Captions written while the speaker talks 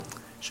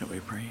Shall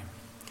we pray?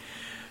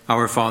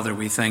 Our Father,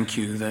 we thank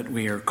you that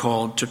we are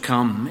called to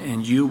come,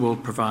 and you will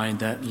provide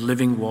that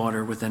living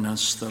water within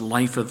us, the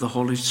life of the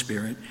Holy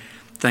Spirit.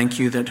 Thank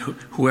you that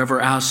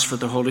whoever asks for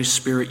the Holy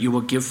Spirit, you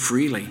will give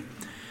freely.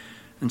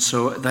 And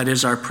so that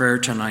is our prayer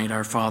tonight,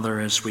 our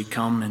Father, as we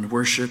come and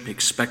worship,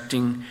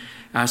 expecting,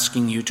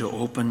 asking you to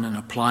open and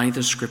apply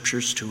the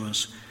Scriptures to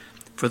us.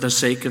 For the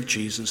sake of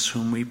Jesus,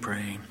 whom we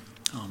pray.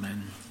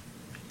 Amen.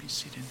 Be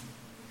seated.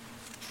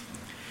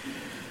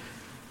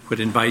 I would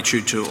invite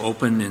you to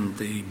open in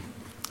the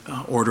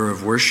order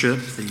of worship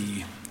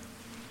the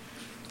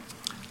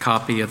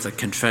copy of the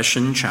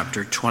Confession,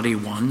 chapter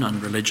 21, on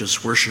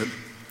religious worship,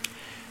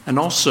 and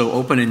also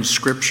open in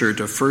Scripture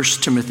to 1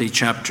 Timothy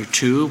chapter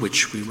 2,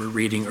 which we were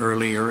reading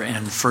earlier,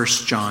 and 1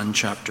 John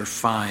chapter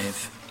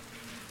 5.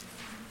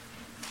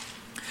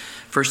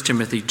 1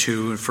 Timothy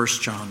 2 and 1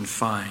 John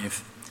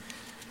 5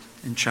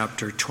 in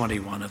chapter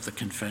 21 of the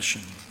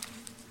Confession.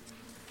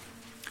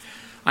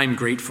 I'm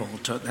grateful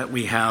that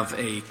we have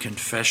a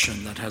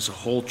confession that has a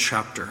whole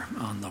chapter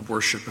on the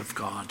worship of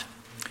God.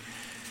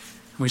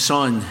 We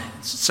saw in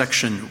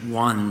section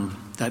 1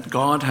 that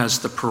God has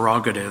the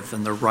prerogative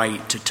and the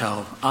right to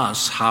tell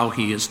us how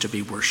he is to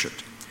be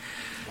worshiped.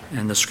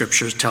 And the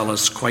Scriptures tell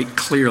us quite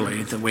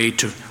clearly the way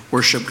to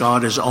worship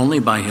God is only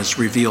by his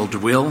revealed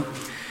will,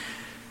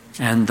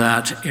 and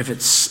that if the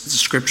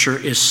Scripture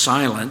is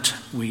silent,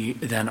 we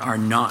then are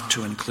not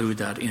to include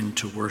that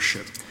into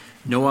worship.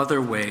 No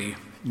other way,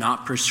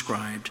 not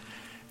prescribed,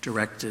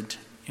 directed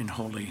in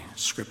Holy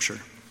Scripture.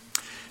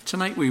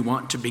 Tonight we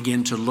want to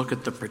begin to look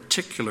at the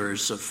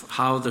particulars of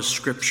how the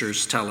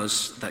Scriptures tell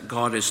us that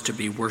God is to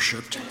be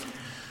worshipped.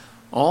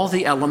 All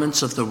the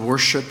elements of the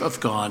worship of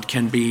God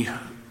can be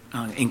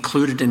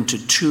included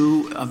into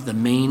two of the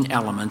main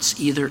elements,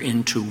 either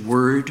into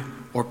word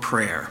or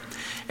prayer.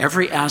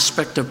 Every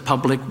aspect of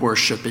public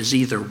worship is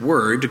either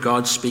word,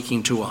 God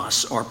speaking to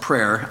us, or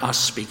prayer, us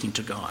speaking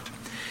to God.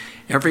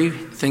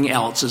 Everything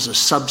else is a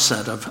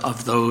subset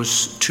of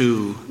those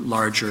two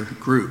larger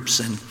groups.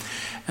 And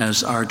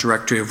as our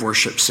directory of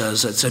worship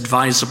says, it's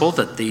advisable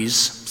that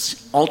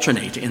these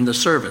alternate in the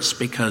service,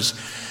 because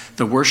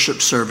the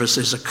worship service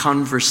is a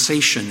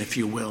conversation, if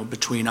you will,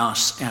 between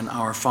us and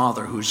our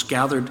Father, who's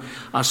gathered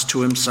us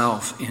to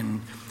himself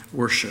in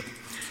worship.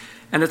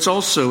 And it's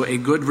also a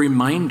good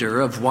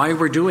reminder of why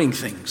we're doing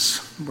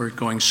things. We're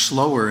going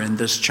slower in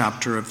this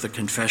chapter of the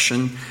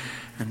Confession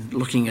and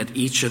looking at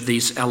each of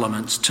these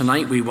elements.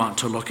 Tonight we want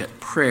to look at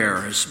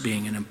prayer as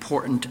being an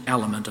important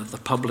element of the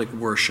public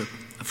worship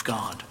of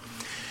God.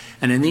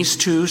 And in these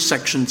two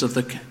sections of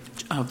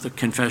the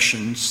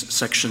Confessions,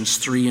 sections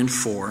 3 and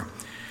 4,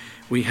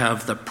 we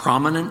have the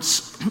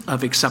prominence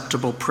of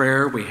acceptable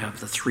prayer. We have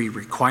the 3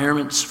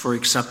 requirements for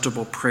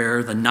acceptable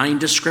prayer, the 9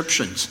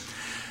 descriptions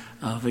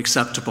of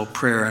acceptable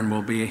prayer, and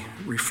we'll be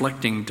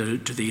reflecting to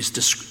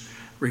these,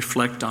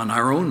 reflect on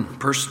our own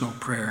personal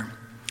prayer.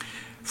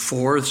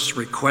 4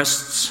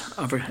 requests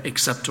of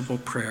acceptable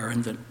prayer,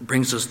 and that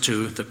brings us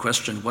to the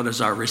question, what is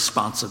our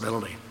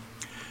responsibility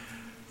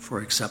for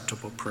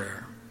acceptable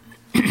prayer?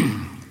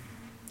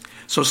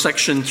 So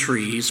section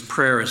 3 is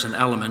prayer as an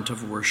element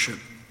of worship.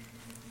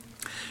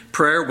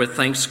 Prayer with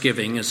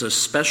thanksgiving is a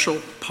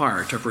special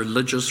part of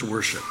religious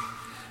worship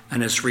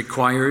and is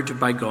required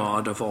by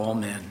God of all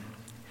men.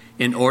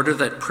 In order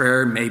that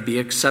prayer may be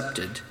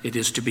accepted, it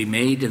is to be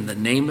made in the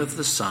name of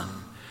the Son,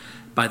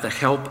 by the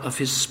help of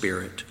his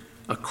Spirit,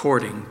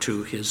 according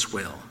to his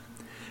will.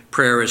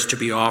 Prayer is to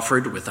be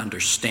offered with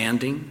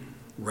understanding,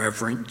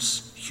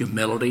 reverence,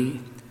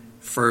 humility,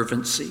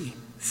 fervency,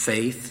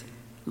 faith,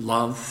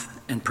 love,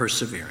 and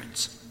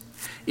perseverance.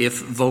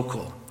 If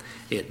vocal,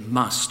 it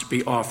must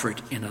be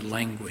offered in a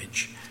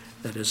language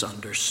that is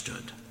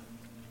understood.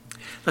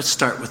 Let's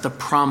start with the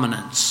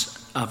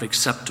prominence of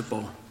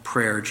acceptable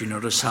prayer. Do you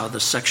notice how the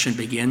section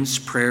begins?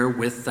 Prayer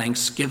with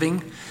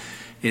thanksgiving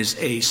is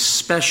a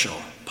special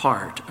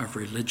part of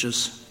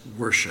religious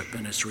worship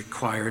and is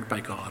required by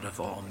God of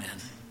all men.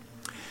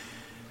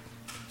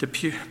 The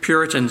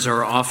Puritans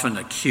are often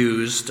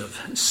accused of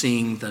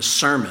seeing the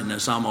sermon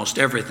as almost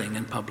everything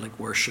in public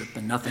worship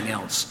and nothing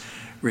else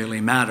really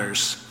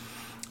matters,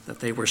 that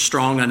they were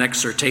strong on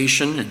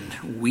exhortation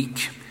and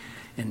weak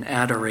in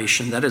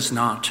adoration. That is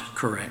not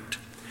correct.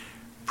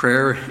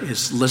 Prayer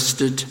is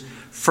listed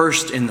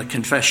first in the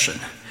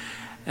confession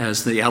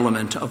as the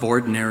element of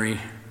ordinary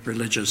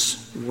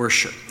religious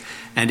worship.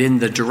 And in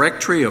the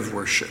directory of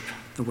worship,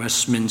 the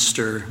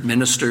Westminster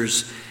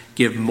ministers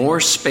give more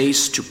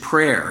space to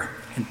prayer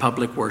in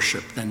public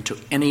worship than to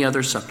any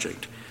other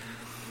subject.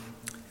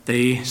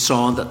 They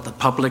saw that the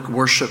public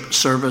worship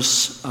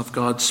service of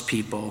God's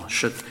people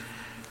should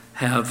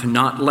have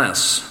not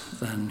less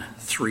than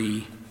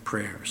 3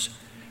 prayers.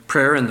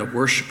 Prayer in the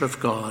worship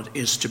of God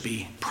is to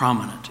be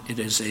prominent. It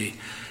is a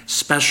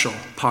special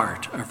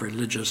part of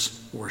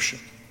religious worship.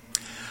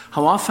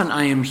 How often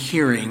I am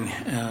hearing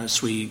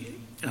as we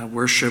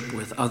worship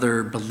with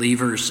other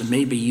believers, and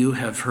maybe you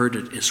have heard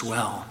it as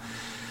well,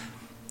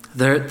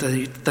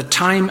 the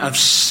time of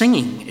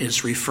singing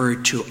is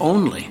referred to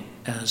only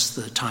as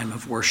the time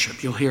of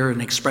worship. You'll hear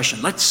an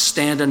expression, let's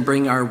stand and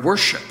bring our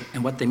worship.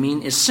 And what they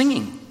mean is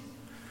singing.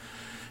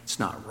 It's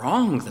not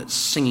wrong that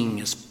singing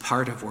is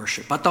part of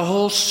worship, but the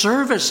whole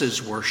service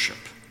is worship.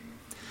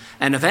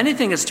 And if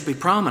anything is to be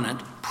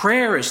prominent,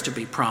 prayer is to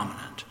be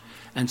prominent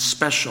and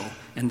special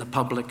in the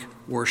public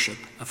worship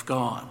of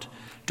God.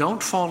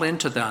 Don't fall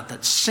into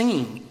that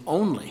singing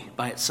only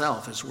by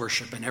itself is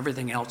worship and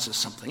everything else is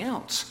something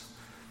else.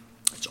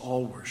 It's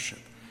all worship.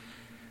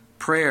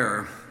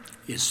 Prayer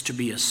is to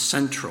be is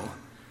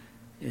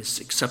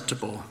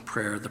acceptable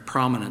prayer, the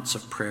prominence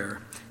of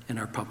prayer in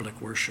our public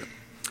worship.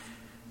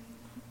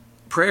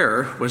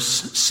 Prayer was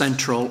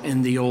central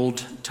in the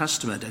Old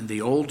Testament, in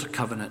the Old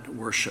Covenant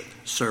worship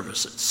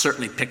service. It's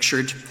certainly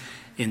pictured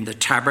in the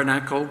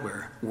tabernacle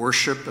where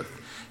worship,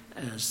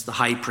 as the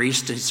high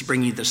priest is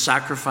bringing the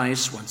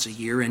sacrifice once a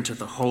year into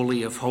the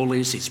Holy of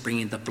Holies. He's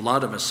bringing the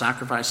blood of a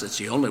sacrifice. It's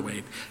the only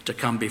way to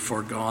come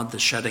before God, the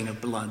shedding of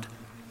blood.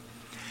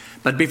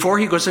 But before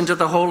he goes into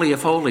the Holy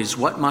of Holies,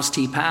 what must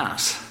he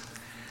pass?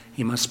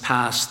 He must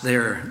pass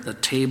there the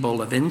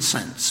table of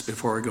incense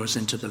before he goes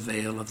into the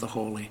veil of the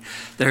holy.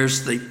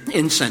 There's the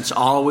incense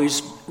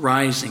always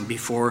rising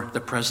before the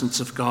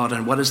presence of God.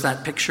 And what is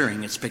that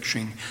picturing? It's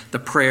picturing the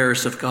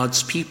prayers of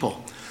God's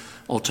people.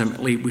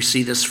 Ultimately, we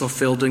see this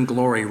fulfilled in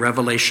glory.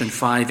 Revelation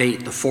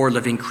 5:8, the 4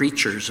 living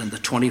creatures and the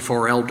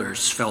 24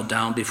 elders fell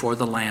down before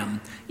the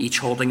Lamb, each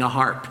holding a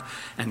harp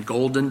and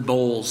golden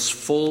bowls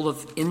full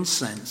of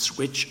incense,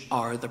 which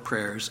are the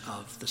prayers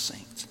of the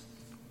saints.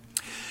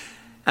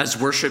 As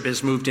worship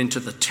is moved into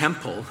the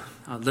temple,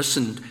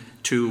 listen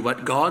to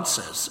what God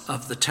says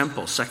of the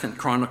temple. 2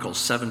 Chronicles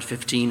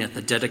 7:15, at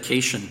the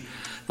dedication,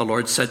 the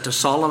Lord said to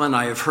Solomon,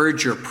 I have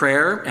heard your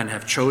prayer and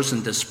have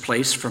chosen this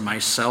place for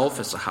myself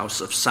as a house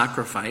of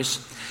sacrifice.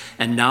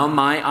 And now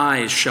my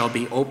eyes shall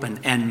be open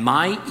and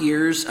my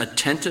ears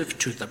attentive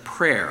to the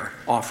prayer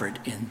offered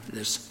in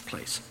this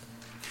place.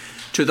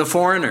 To the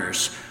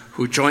foreigners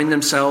who join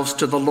themselves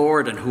to the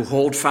Lord and who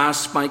hold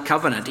fast my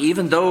covenant,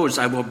 even those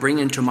I will bring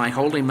into my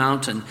holy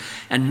mountain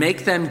and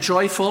make them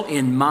joyful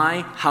in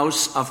my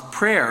house of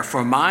prayer.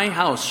 For my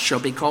house shall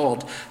be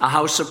called a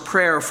house of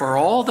prayer for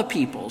all the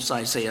peoples,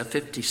 Isaiah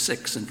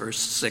 56 and verse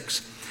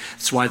 6.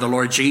 That's why the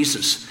Lord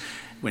Jesus,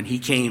 when he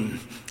came,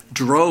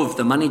 drove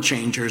the money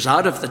changers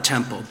out of the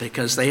temple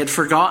because they had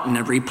forgotten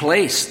and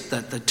replaced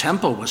that the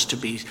temple was to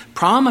be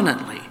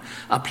prominently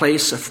a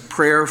place of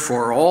prayer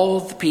for all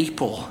the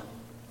people.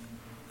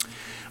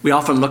 We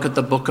often look at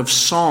the book of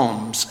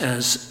Psalms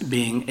as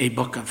being a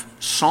book of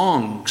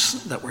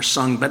songs that were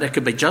sung, but it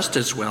could be just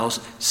as well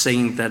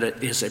saying that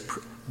it is a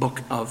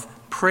book of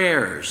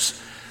prayers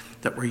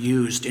that were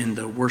used in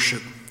the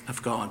worship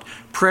of God.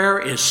 Prayer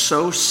is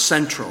so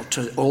central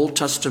to Old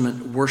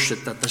Testament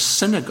worship that the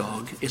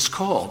synagogue is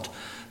called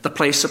the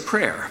place of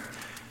prayer,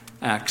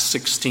 Acts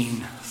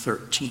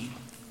 16:13.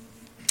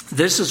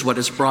 This is what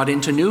is brought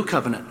into New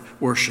Covenant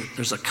worship.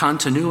 There's a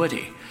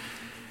continuity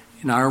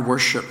in our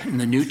worship in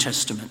the New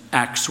Testament.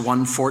 Acts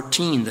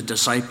 1:14, the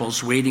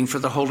disciples waiting for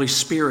the Holy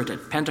Spirit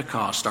at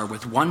Pentecost are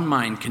with one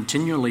mind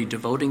continually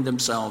devoting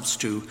themselves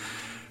to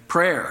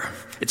prayer.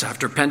 It's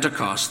after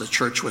Pentecost the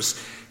church was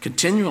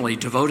continually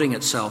devoting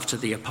itself to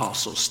the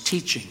apostles'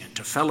 teaching and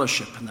to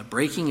fellowship and the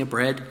breaking of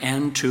bread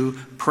and to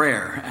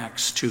prayer,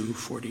 Acts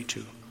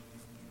 2:42.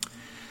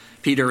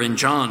 Peter and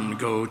John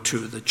go to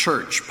the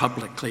church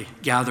publicly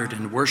gathered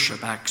in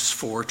worship, Acts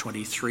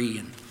 4:23.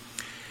 And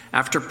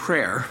after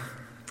prayer,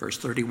 verse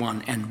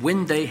 31, and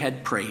when they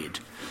had prayed,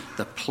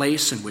 the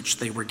place in which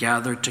they were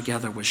gathered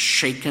together was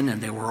shaken,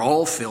 and they were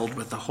all filled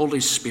with the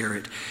Holy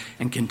Spirit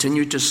and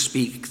continued to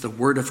speak the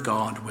word of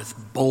God with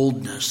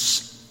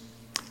boldness.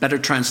 Better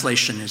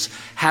translation is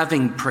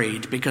having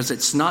prayed, because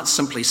it's not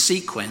simply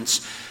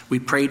sequence. We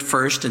prayed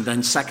first and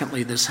then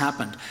secondly this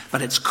happened,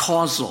 but it's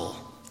causal.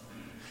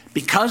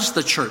 Because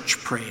the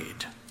church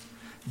prayed,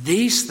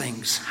 these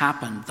things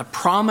happened. The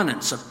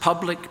prominence of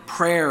public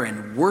prayer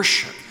and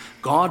worship,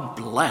 God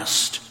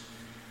blessed.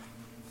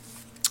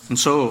 And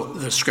so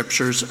the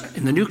scriptures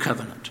in the New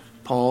Covenant,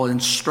 Paul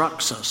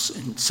instructs us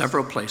in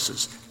several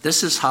places.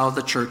 This is how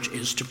the church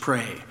is to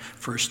pray.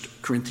 1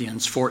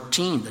 Corinthians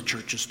 14, the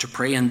church is to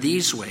pray in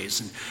these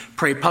ways and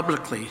pray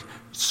publicly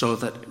so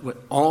that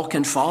all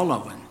can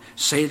follow and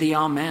say the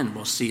Amen.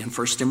 We'll see in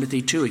 1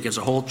 Timothy 2, he gives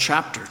a whole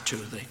chapter to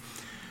the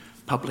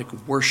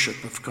public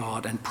worship of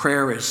God, and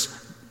prayer is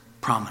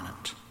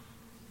prominent.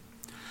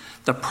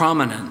 The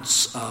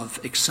prominence of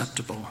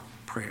acceptable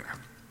prayer.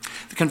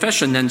 The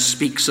confession then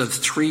speaks of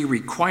 3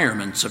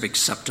 requirements of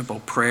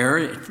acceptable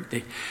prayer.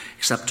 The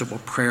acceptable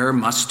prayer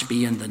must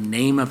be in the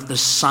name of the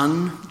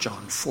Son.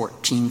 John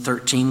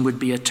 14:13 would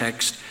be a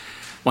text.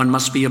 One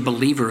must be a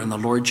believer in the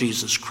Lord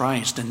Jesus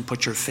Christ and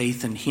put your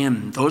faith in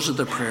him. Those are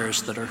the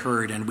prayers that are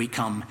heard, and we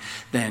come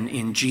then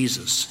in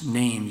Jesus'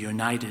 name,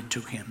 united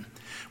to him.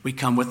 We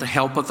come with the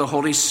help of the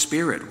Holy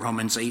Spirit.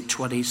 Romans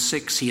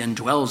 8:26, he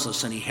indwells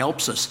us and he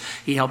helps us.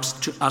 He helps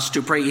us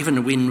to pray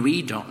even when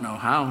we don't know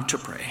how to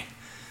pray.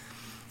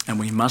 And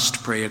we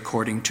must pray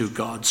according to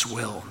God's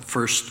will.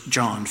 1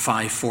 John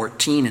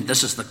 5:14, and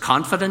this is the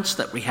confidence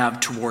that we have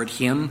toward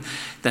him,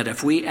 that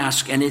if we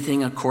ask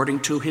anything according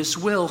to his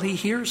will, he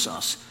hears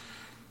us.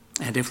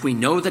 And if we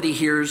know that he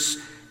hears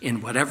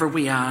in whatever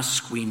we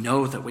ask, we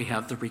know that we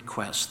have the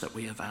request that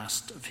we have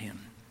asked of him.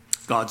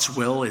 God's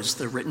will is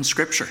the written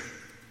scripture,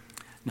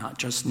 not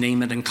just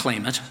name it and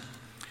claim it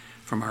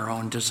from our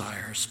own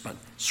desires, but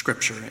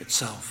scripture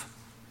itself.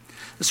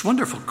 This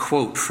wonderful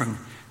quote from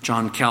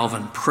John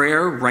Calvin: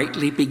 prayer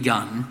rightly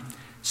begun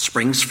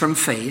springs from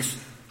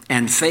faith,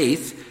 and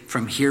faith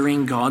from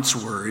hearing God's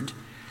word.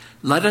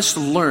 Let us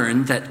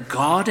learn that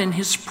God in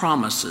his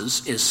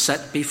promises is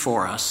set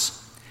before us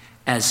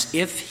as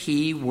if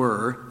he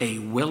were a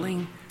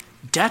willing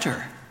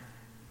debtor.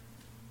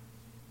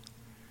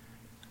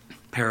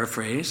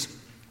 Paraphrase,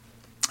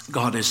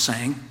 God is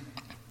saying,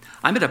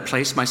 I'm going to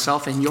place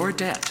myself in your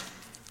debt.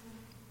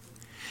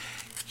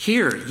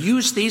 Here,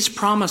 use these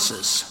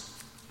promises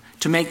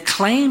to make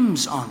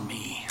claims on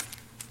me.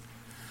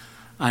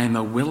 I am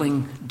a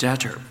willing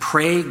debtor.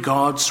 Pray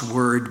God's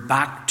word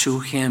back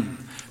to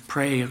him.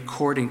 Pray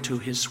according to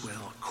his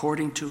will,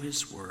 according to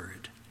his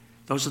word.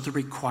 Those are the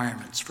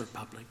requirements for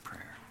public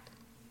prayer.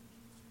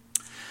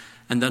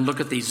 And then look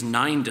at these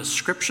 9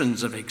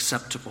 descriptions of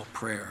acceptable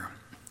prayer.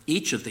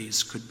 Each of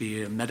these could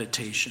be a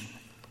meditation.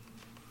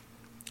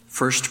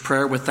 First,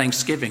 prayer with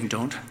thanksgiving.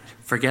 Don't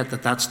forget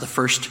that that's the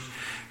first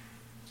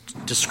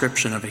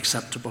description of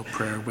acceptable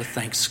prayer, with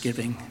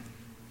thanksgiving.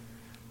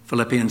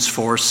 Philippians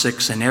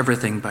 4:6, in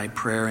everything by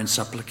prayer and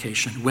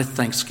supplication, with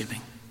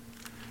thanksgiving.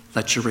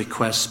 Let your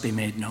requests be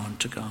made known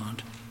to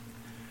God.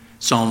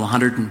 Psalm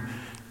 100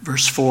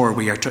 verse 4,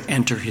 we are to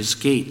enter his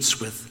gates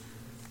with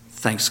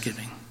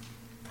thanksgiving.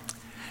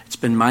 It's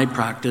been my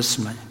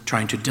practice,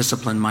 trying to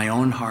discipline my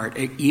own heart,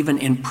 even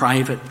in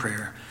private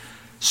prayer.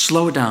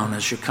 Slow down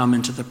as you come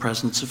into the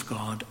presence of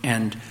God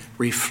and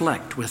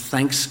reflect with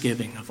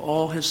thanksgiving of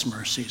all his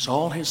mercies,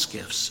 all his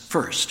gifts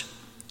first.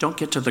 Don't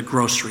get to the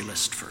grocery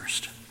list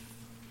first.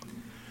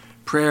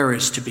 Prayer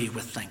is to be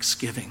with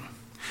thanksgiving.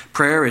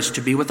 Prayer is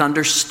to be with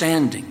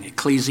understanding.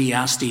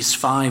 Ecclesiastes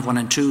 5:1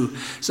 and 2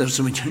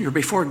 says, when you're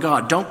before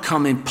God, don't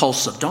come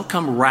impulsive, don't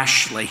come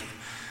rashly.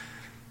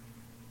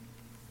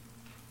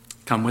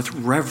 Come with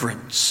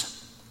reverence.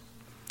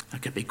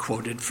 That could be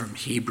quoted from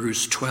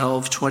Hebrews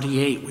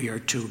 12:28. We are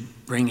to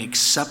bring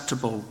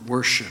acceptable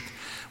worship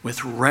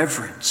with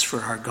reverence,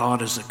 for our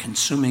God is a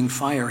consuming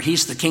fire.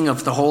 He's the king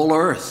of the whole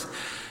earth.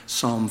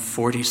 Psalm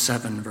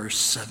 47 verse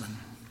 7.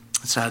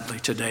 Sadly,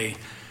 today,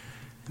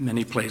 in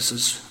many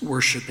places,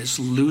 worship is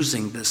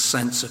losing this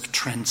sense of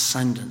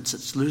transcendence.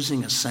 It's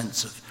losing a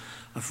sense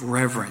of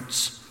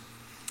reverence.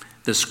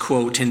 This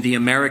quote, in the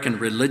American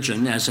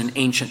religion, as in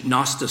ancient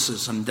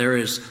Gnosticism, there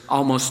is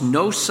almost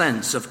no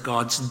sense of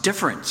God's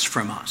difference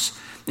from us.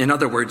 In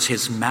other words,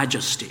 his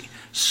majesty,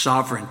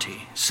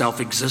 sovereignty,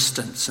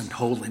 self-existence, and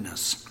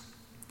holiness.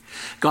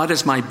 God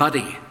is my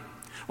buddy,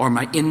 or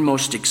my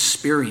inmost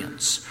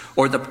experience,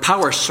 or the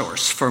power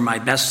source for my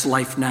best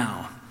life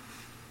now.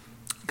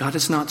 God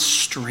is not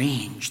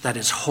strange, that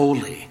is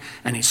holy,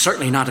 and he's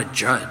certainly not a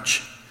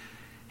judge.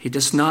 He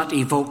does not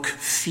evoke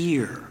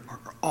fear or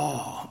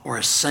awe or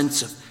a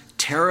sense of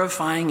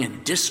terrifying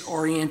and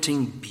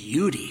disorienting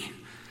beauty.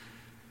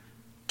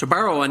 To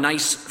borrow a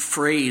nice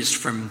phrase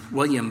from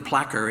William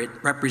Placker, it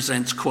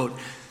represents, quote,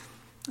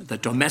 the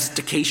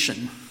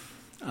domestication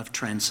of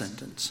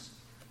transcendence.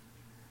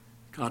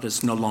 God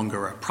is no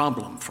longer a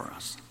problem for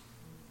us.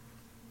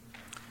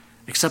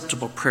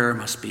 Acceptable prayer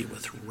must be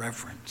with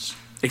reverence.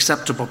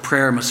 Acceptable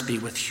prayer must be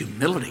with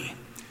humility,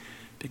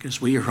 because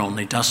we are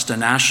only dust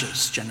and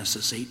ashes.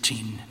 Genesis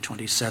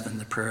 18:27,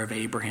 the prayer of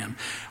Abraham.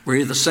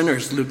 We're the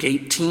sinners. Luke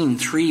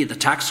 18:3, the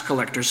tax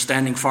collector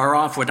standing far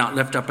off would not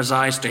lift up his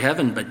eyes to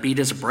heaven, but beat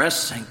his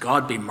breast, saying,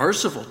 God, be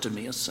merciful to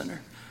me, a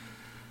sinner.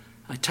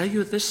 I tell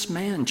you, this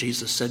man,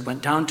 Jesus said,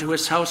 went down to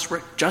his house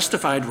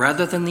justified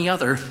rather than the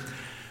other.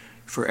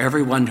 For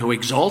everyone who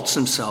exalts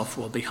himself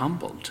will be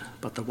humbled,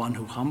 but the one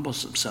who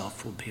humbles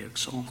himself will be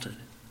exalted.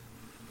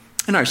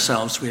 In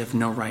ourselves, we have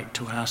no right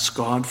to ask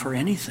God for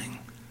anything.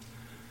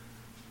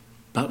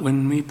 But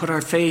when we put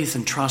our faith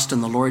and trust in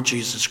the Lord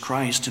Jesus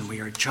Christ, and we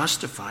are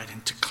justified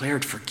and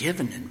declared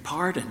forgiven and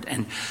pardoned,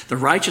 and the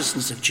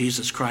righteousness of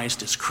Jesus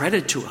Christ is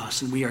credited to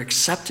us, and we are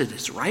accepted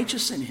as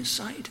righteous in his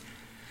sight,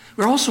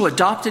 we're also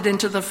adopted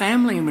into the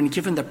family and when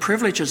given the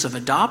privileges of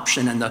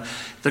adoption. And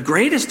the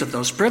greatest of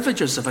those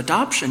privileges of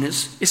adoption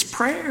is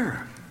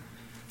prayer.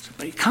 So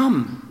we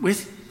come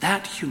with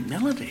that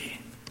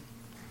humility.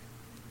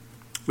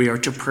 We are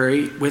to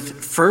pray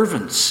with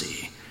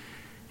fervency.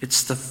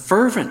 It's the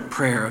fervent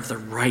prayer of the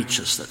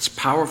righteous that's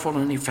powerful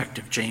and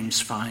effective,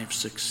 James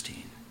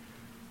 5:16.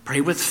 Pray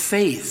with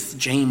faith,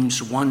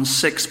 James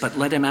 1:6, but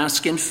let him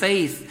ask in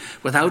faith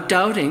without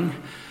doubting.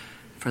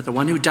 For the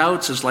one who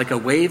doubts is like a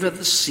wave of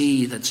the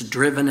sea that's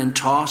driven and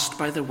tossed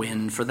by the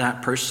wind. For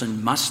that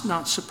person must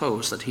not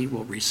suppose that he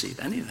will receive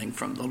anything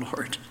from the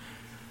Lord.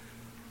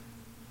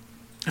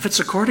 If it's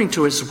according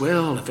to his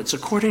will, if it's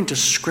according to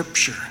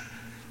Scripture,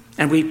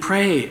 and we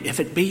pray, if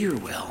it be your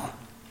will,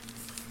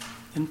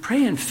 then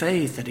pray in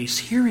faith that he's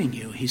hearing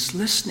you, he's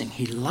listening,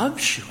 he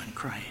loves you in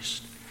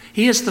Christ.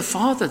 He is the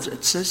Father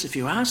that says, if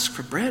you ask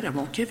for bread, I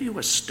won't give you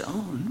a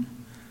stone.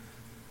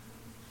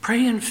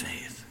 Pray in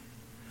faith.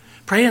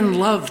 Pray in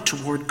love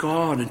toward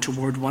God and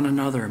toward one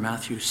another,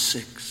 Matthew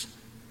 6.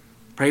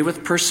 Pray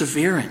with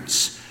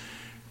perseverance,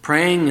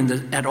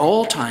 praying at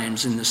all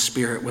times in the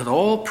Spirit with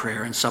all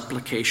prayer and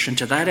supplication.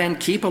 To that end,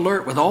 keep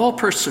alert with all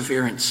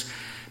perseverance,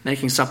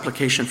 making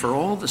supplication for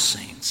all the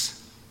saints.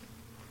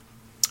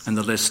 And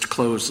the list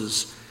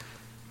closes.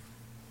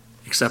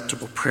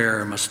 Acceptable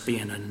prayer must be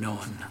in a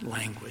known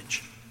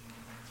language.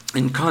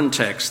 In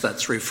context,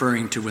 that's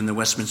referring to when the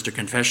Westminster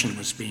Confession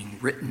was being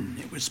written.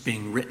 It was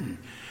being written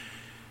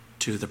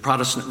to the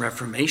Protestant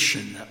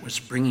Reformation that was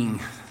bringing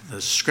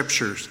the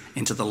scriptures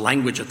into the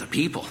language of the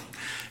people,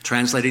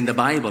 translating the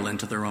Bible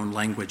into their own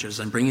languages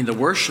and bringing the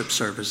worship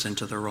service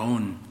into their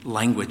own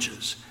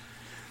languages.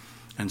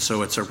 And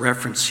so it's a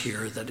reference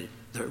here that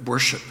the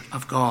worship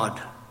of God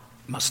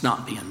must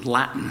not be in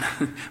Latin,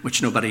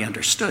 which nobody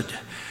understood.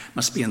 It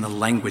must be in the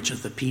language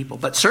of the people.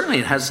 But certainly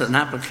it has an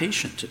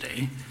application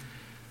today.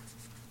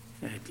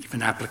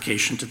 Even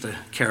application to the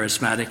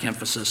charismatic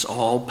emphasis,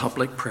 all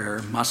public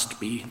prayer must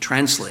be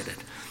translated.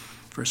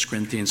 1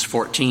 Corinthians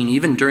 14,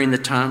 even during the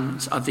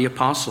times of the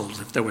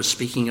apostles, if there was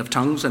speaking of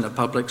tongues in a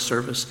public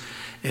service,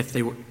 if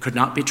they could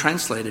not be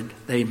translated,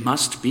 they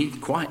must be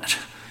quiet.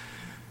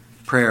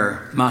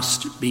 Prayer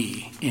must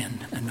be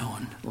in a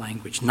known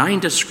language. 9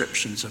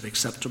 descriptions of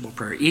acceptable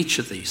prayer. Each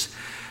of these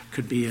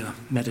could be a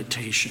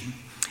meditation.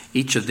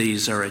 Each of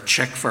these are a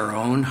check for our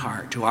own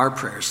heart. Do our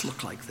prayers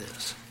look like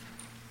this?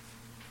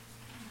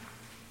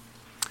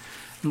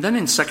 And then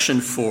in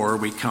section 4,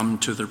 we come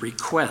to the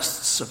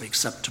requests of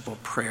acceptable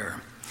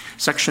prayer.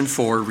 Section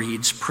 4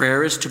 reads,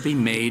 prayer is to be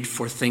made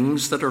for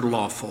things that are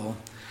lawful,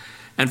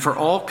 and for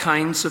all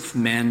kinds of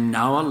men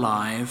now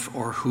alive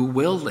or who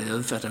will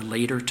live at a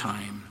later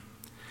time.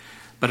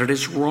 But it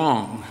is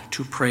wrong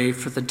to pray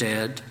for the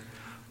dead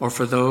or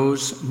for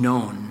those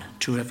known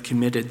to have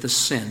committed the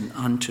sin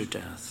unto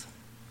death.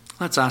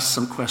 Let's ask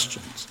some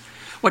questions.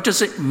 What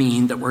does it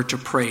mean that we're to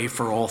pray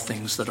for all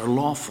things that are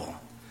lawful?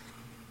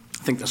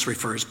 I think this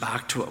refers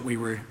back to what we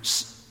were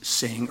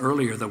saying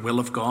earlier, the will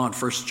of God,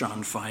 1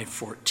 John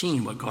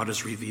 5:14, what God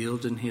has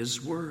revealed in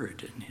his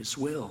word, in his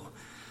will.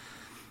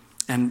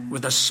 And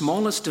with the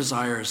smallest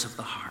desires of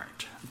the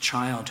heart, a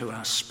child who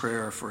asks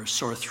prayer for a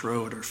sore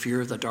throat or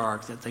fear of the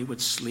dark, that they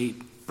would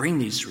sleep, bring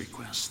these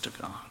requests to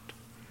God.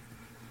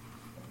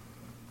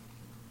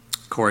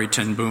 Corrie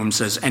ten Boom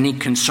says, any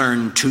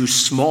concern too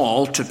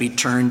small to be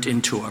turned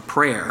into a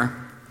prayer,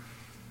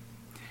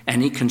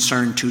 any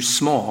concern too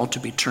small to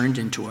be turned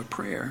into a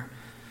prayer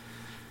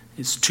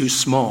is too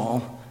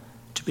small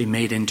to be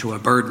made into a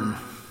burden.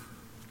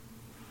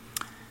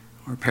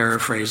 Or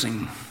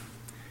paraphrasing,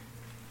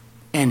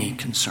 any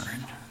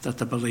concern that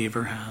the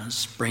believer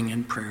has, bring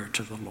in prayer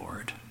to the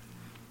Lord,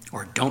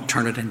 or don't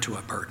turn it into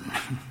a burden.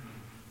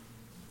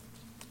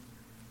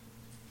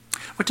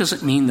 What does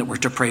it mean that we're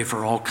to pray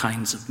for all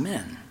kinds of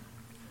men?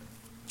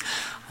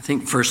 I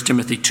think 1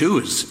 Timothy 2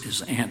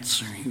 is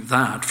answering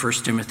that. 1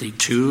 Timothy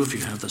 2, if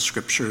you have the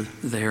scripture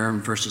there in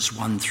verses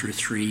 1 through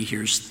 3,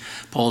 here's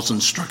Paul's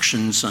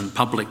instructions on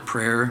public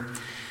prayer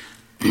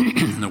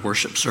in the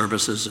worship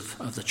services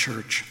of the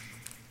church.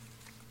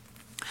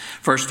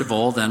 First of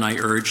all, then, I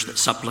urge that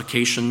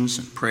supplications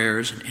and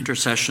prayers and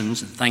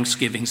intercessions and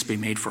thanksgivings be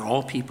made for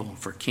all people,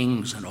 for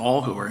kings and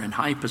all who are in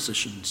high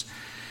positions,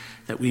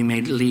 that we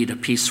may lead a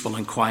peaceful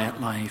and quiet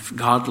life,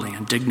 godly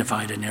and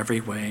dignified in every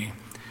way.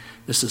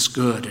 This is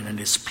good and it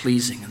is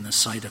pleasing in the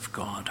sight of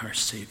God, our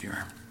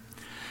Savior.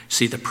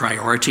 See the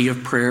priority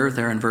of prayer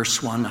there in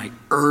verse 1. I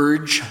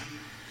urge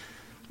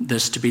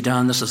this to be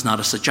done. This is not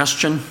a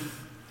suggestion.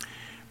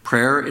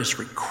 Prayer is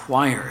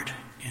required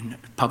in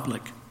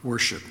public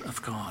worship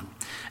of God.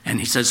 And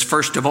he says,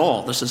 first of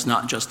all, this is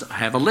not just, I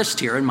have a list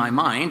here in my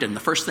mind, and the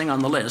first thing on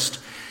the list,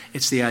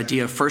 it's the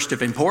idea of first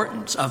of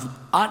importance, of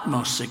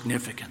utmost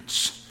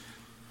significance.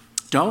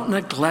 Don't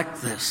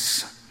neglect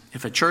this.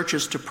 If a church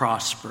is to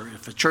prosper,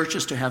 if a church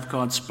is to have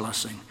God's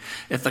blessing,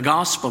 if the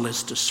gospel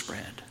is to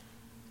spread,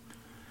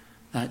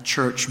 that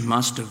church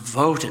must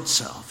devote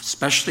itself,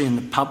 especially in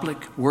the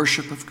public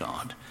worship of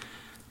God,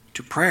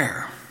 to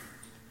prayer.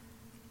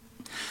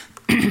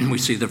 We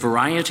see the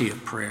variety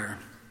of prayer.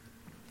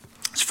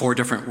 It's 4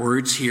 different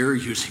words here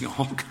using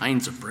all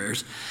kinds of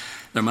prayers.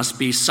 There must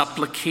be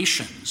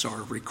supplications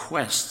or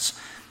requests.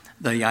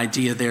 The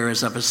idea there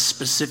is of a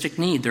specific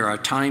need. There are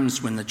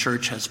times when the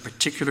church has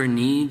particular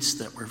needs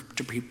that we're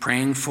to be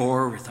praying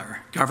for with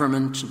our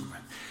government and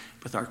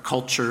with our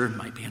culture. It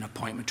might be an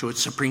appointment to a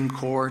Supreme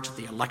Court,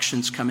 the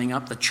elections coming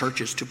up. The church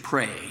is to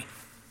pray.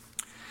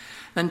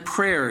 Then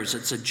prayers,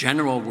 it's a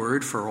general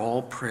word for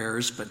all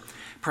prayers, but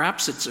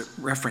perhaps it's a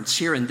reference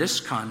here in this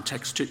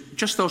context to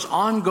just those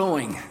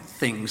ongoing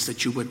things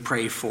that you would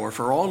pray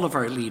for all of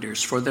our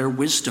leaders, for their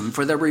wisdom,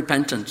 for their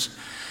repentance,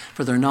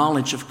 for their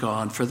knowledge of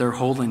God, for their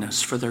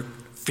holiness, for their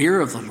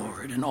fear of the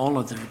Lord in all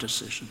of their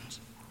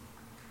decisions.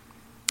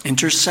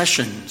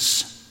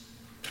 Intercessions.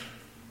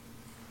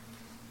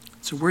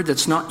 It's It's a word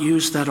that's not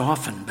used that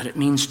often, but it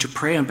means to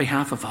pray on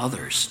behalf of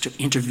others, to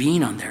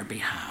intervene on their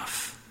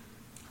behalf.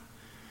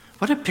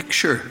 What a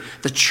picture.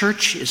 The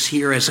church is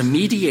here as a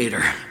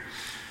mediator,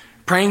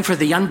 praying for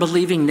the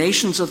unbelieving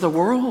nations of the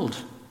world.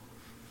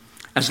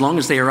 As long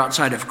as they are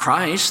outside of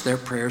Christ, their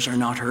prayers are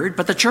not heard,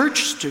 but the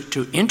church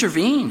to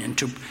intervene and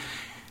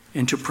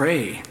to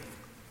pray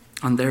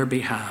on their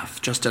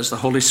behalf. Just as the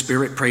Holy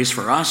Spirit prays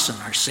for us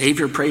and our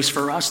Savior prays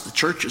for us, the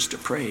church is to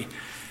pray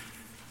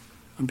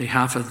on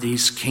behalf of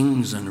these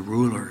kings and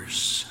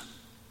rulers.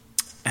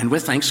 And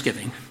with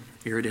thanksgiving,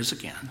 here it is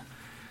again,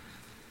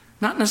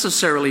 not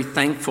necessarily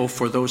thankful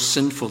for those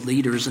sinful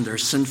leaders and their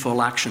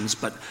sinful actions,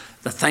 but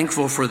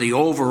thankful for the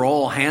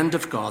overall hand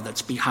of God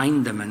that's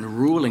behind them and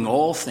ruling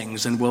all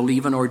things and will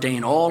even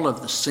ordain all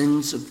of the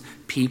sins of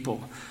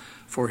people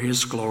for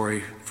his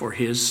glory, for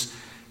his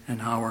and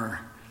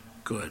our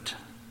good.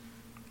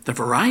 The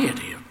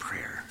variety of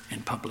prayer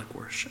in public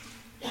worship.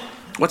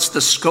 What's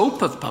the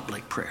scope of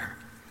public prayer?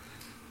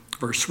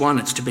 Verse 1,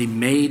 it's to be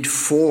made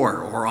for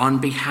or on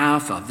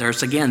behalf of.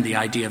 There's again the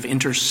idea of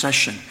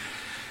intercession.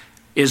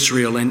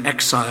 Israel in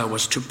exile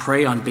was to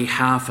pray on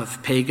behalf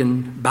of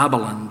pagan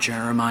Babylon,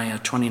 Jeremiah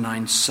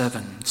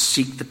 29:7.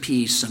 Seek the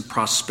peace and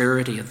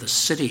prosperity of the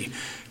city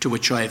to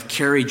which I have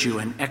carried you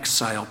in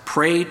exile.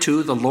 Pray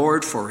to the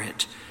Lord for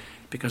it,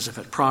 because if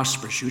it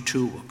prospers, you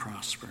too will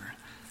prosper.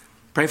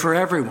 Pray for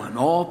everyone,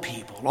 all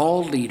people,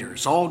 all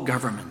leaders, all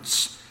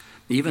governments,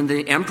 even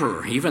the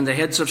emperor, even the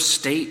heads of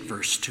state,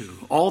 verse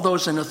 2. All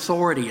those in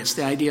authority, it's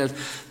the idea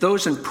of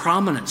those in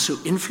prominence who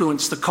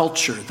influence the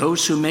culture,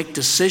 those who make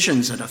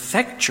decisions that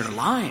affect your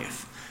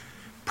life.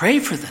 Pray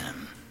for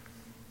them.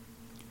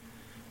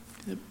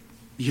 The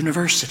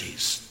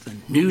universities, the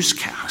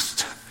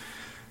newscast,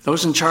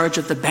 those in charge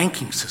of the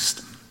banking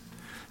system,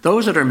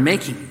 those that are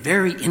making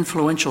very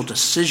influential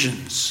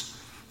decisions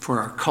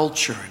for our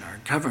culture and our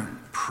government.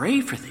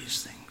 Pray for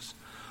these things.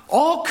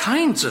 All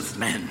kinds of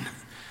men.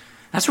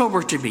 That's what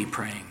we're to be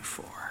praying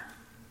for.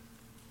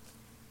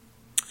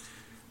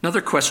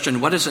 Another question,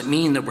 what does it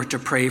mean that we're to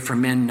pray for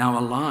men now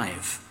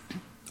alive,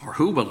 or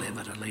who will live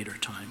at a later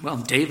time? Well,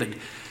 David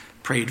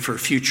prayed for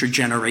future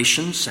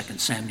generations, 2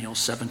 Samuel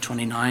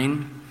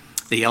 7:29.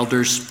 The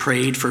elders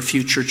prayed for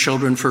future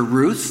children for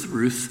Ruth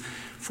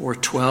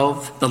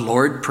 4:12. The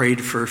Lord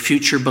prayed for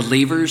future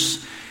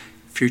believers,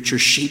 future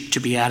sheep to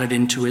be added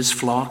into his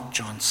flock,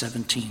 John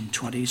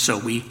 17:20. So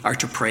we are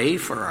to pray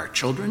for our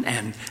children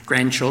and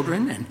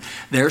grandchildren and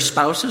their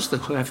spouses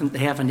who they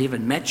haven't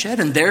even met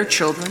yet, and their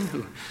children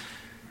who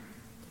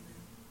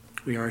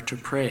we are to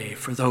pray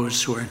for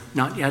those who are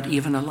not yet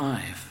even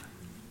alive.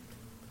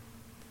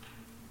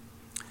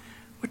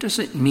 What does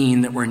it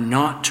mean that we're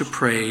not to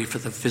pray for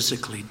the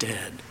physically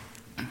dead?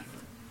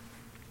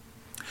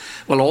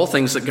 Well, all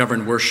things that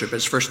govern worship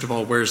is, first of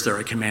all, where is there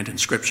a command in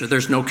Scripture?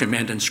 There's no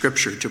command in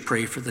Scripture to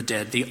pray for the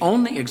dead. The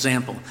only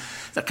example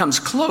that comes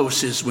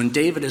close is when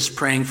David is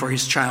praying for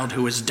his child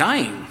who is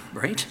dying,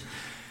 right?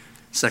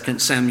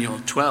 2 Samuel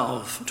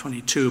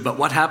 12:22. But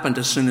what happened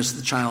as soon as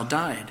the child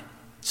died?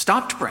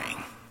 Stopped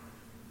praying.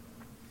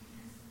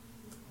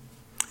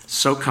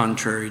 So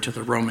contrary to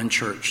the Roman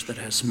Church that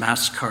has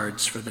mass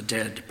cards for the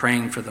dead,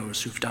 praying for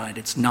those who've died.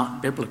 It's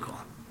not biblical.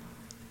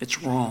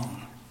 It's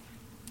wrong.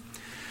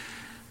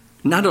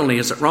 Not only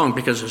is it wrong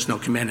because there's no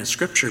command in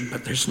Scripture,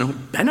 but there's no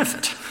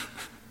benefit.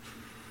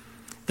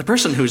 The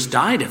person who's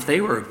died, if they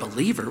were a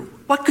believer,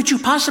 what could you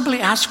possibly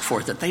ask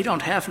for that they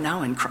don't have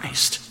now in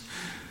Christ?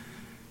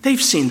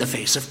 They've seen the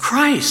face of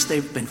Christ.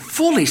 They've been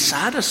fully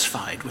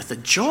satisfied with the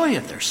joy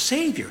of their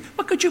Savior.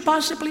 What could you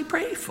possibly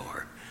pray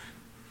for?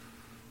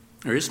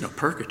 There is no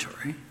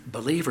purgatory.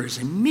 Believers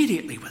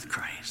immediately with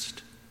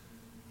Christ.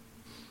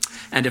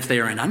 And if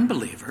they are an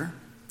unbeliever,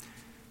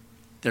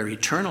 their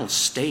eternal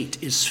state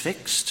is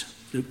fixed.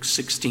 Luke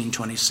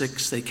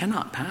 16:26, they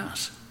cannot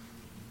pass.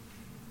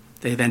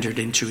 They've entered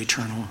into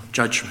eternal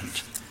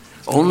judgment.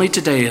 Only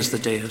today is the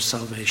day of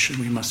salvation.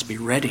 We must be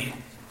ready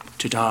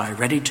to die,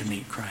 ready to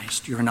meet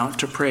Christ. You're not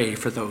to pray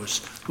for those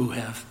who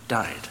have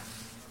died.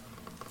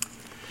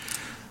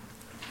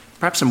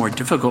 Perhaps a more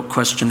difficult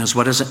question is,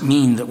 what does it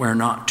mean that we're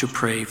not to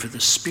pray for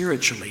the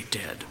spiritually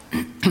dead?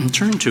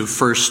 Turn to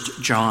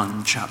 1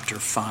 John chapter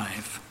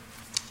 5.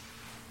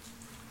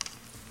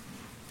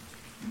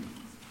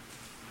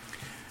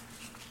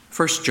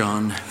 1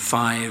 John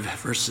 5,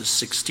 verses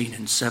 16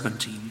 and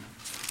 17.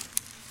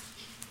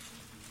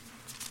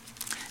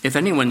 If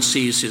anyone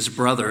sees his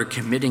brother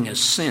committing a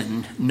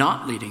sin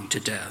not leading to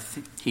death,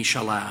 he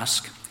shall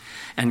ask,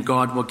 and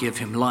God will give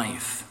him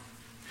life.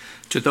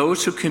 To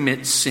those who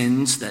commit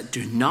sins that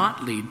do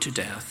not lead to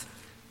death,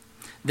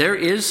 there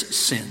is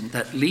sin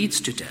that leads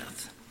to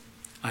death.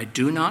 I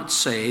do not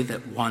say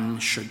that one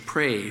should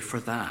pray for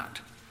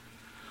that.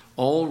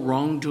 All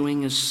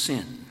wrongdoing is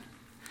sin,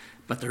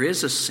 but there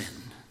is a sin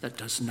that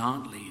does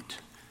not lead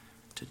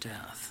to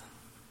death.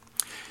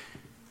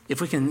 If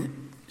we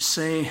can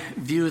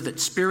view that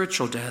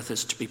spiritual death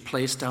is to be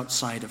placed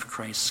outside of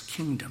Christ's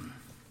kingdom,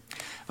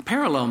 A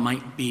parallel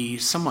might be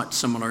somewhat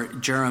similar.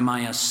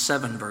 Jeremiah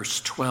 7, verse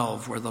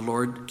 12, where the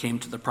Lord came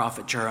to the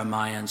prophet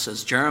Jeremiah and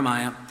says,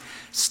 Jeremiah,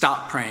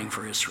 stop praying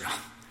for Israel.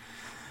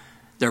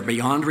 They're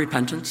beyond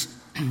repentance.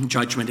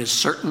 Judgment is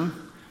certain.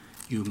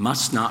 You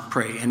must not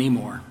pray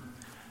anymore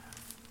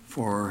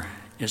for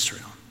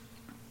Israel.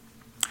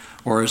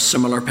 Or a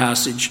similar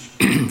passage,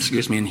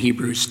 in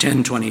Hebrews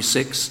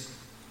 10:26.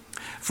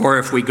 For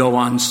if we go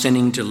on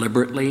sinning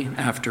deliberately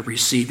after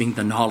receiving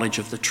the knowledge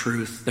of the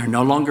truth, there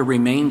no longer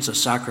remains a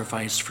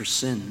sacrifice for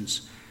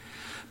sins,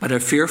 but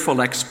a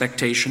fearful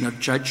expectation of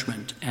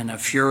judgment and a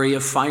fury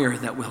of fire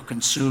that will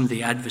consume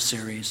the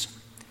adversaries.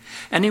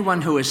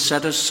 Anyone who has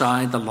set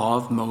aside the law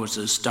of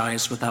Moses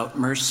dies without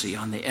mercy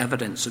on the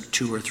evidence of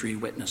 2 or 3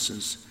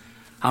 witnesses.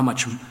 How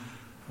much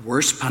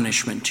worse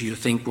punishment do you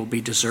think will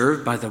be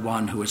deserved by the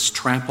one who has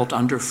trampled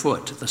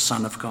underfoot the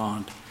Son of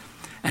God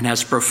and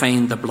has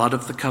profaned the blood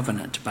of the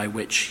covenant by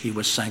which he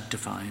was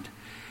sanctified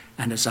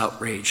and has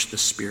outraged the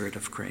Spirit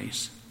of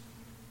grace?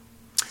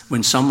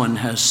 When someone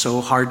has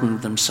so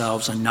hardened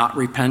themselves and not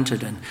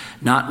repented and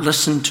not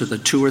listened to the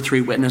 2 or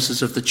 3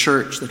 witnesses of the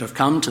church that have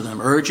come to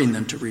them, urging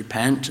them to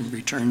repent and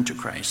return to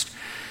Christ,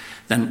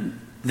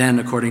 then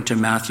according to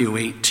Matthew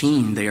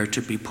 18, they are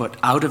to be put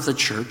out of the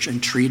church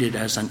and treated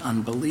as an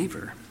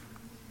unbeliever.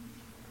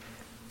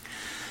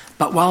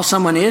 But while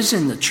someone is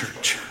in the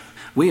church,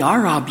 we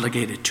are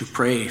obligated to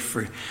pray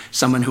for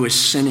someone who is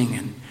sinning,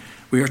 and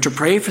we are to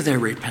pray for their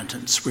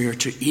repentance. We are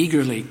to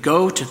eagerly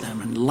go to them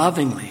and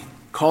lovingly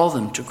call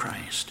them to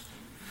Christ.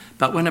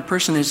 But when a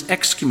person is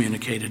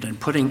excommunicated and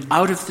putting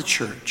out of the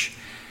church,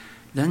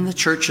 then the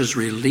church is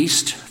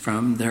released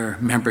from their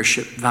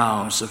membership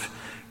vows of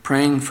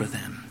praying for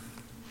them.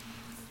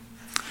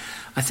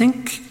 I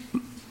think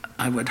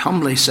I would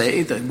humbly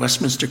say that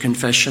Westminster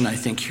Confession, I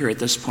think here at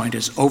this point,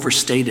 has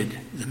overstated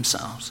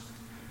themselves.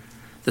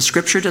 The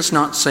Scripture does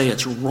not say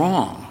it's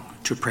wrong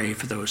to pray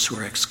for those who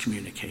are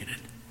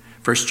excommunicated.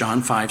 1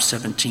 John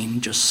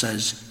 5:17 just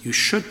says you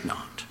should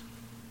not.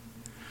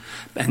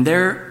 And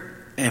there,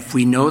 if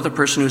we know the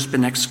person who's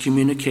been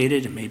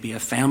excommunicated, it may be a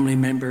family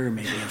member,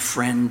 maybe a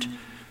friend,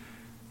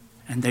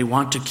 and they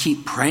want to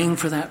keep praying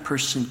for that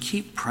person,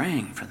 keep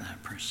praying for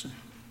that person.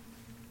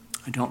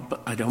 I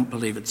don't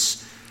believe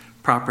it's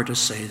proper to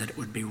say that it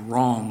would be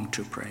wrong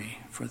to pray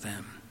for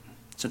them.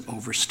 It's an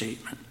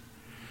overstatement.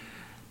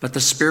 But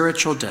the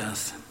spiritual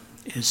death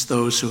is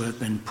those who have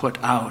been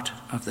put out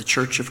of the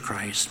Church of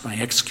Christ by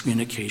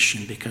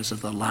excommunication because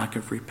of the lack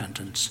of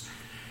repentance.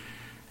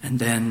 And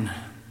then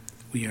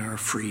we are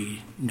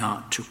free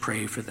not to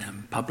pray for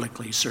them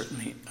publicly,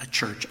 certainly a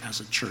church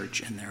as a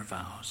church in their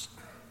vows.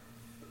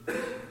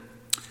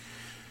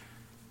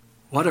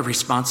 What a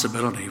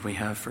responsibility we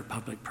have for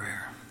public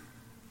prayer.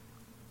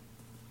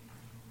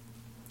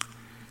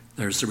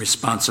 There's the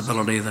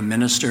responsibility of the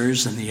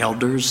ministers and the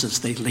elders as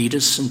they lead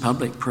us in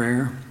public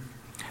prayer.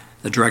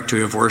 The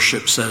Directory of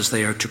Worship says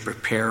they are to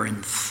prepare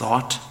in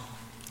thought.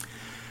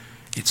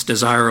 It's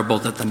desirable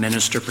that the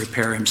minister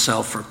prepare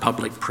himself for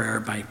public prayer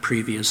by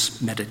previous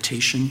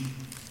meditation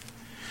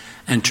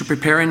and to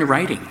prepare in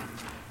writing.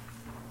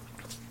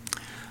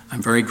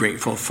 I'm very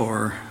grateful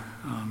for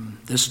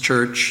this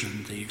church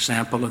and the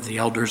example of the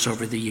elders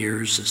over the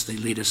years as they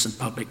lead us in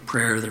public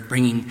prayer. They're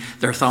bringing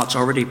their thoughts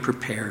already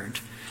prepared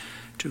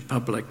to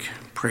public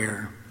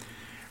prayer.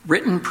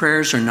 Written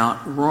prayers are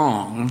not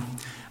wrong,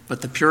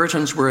 but the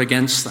Puritans were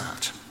against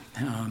that.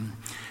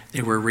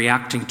 They were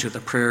reacting to the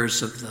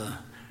prayers of the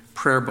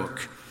prayer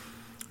book,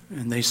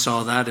 and they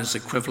saw that as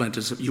equivalent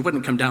as you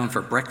wouldn't come down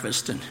for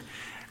breakfast and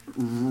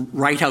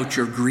write out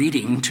your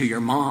greeting to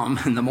your mom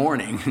in the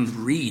morning and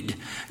read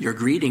your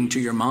greeting to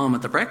your mom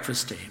at the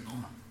breakfast table.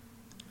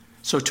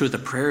 So too the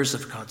prayers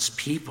of God's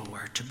people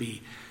are to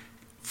be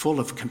full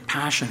of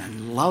compassion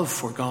and love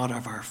for God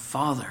of our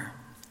Father.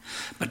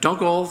 But don't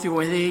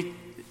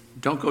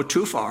go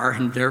too far,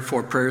 and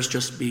therefore prayers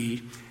just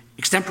be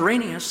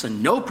extemporaneous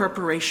and no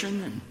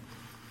preparation and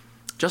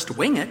just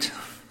wing it.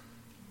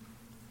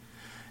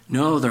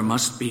 No, there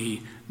must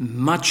be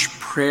much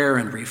prayer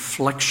and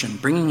reflection,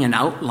 bringing an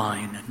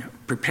outline and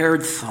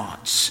prepared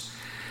thoughts.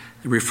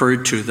 They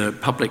referred to the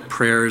public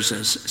prayers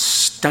as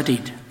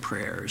studied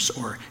prayers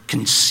or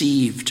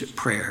conceived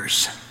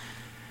prayers.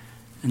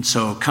 And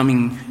so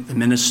the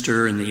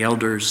minister and the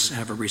elders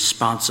have a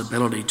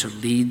responsibility to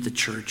lead the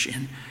church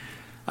in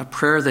a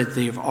prayer that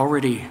they've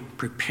already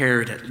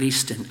prepared, at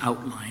least in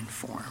outline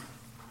form.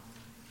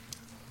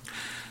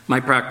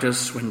 My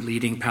practice when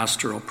leading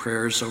pastoral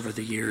prayers over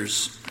the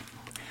years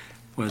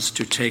was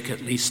to take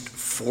at least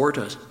 4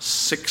 to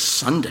 6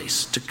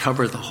 Sundays to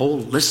cover the whole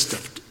list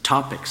of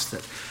topics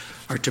that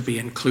are to be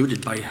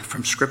included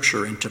from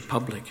Scripture into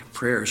public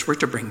prayers. We're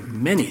to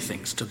bring many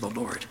things to the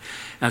Lord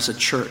as a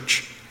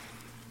church.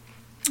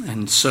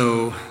 And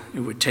so it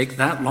would take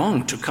that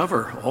long to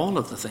cover all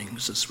of the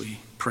things as we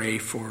pray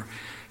for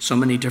so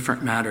many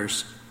different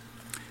matters.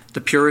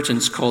 The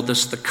Puritans called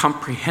this the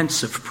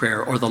comprehensive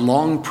prayer or the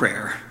long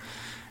prayer.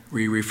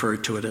 We refer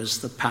to it as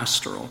the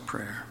pastoral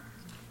prayer.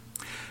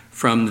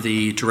 From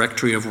the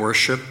Directory of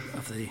Worship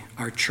of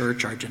our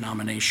church, our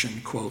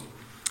denomination, quote,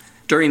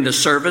 During the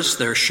service,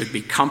 there should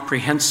be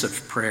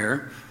comprehensive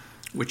prayer,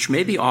 which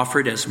may be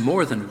offered as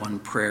more than one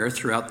prayer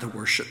throughout the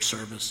worship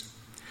service.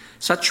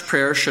 Such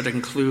prayer should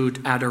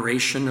include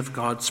adoration of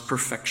God's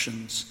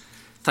perfections,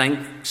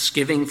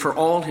 thanksgiving for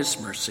all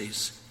his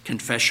mercies,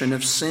 confession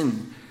of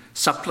sin,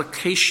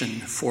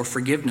 supplication for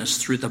forgiveness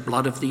through the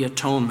blood of the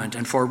atonement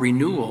and for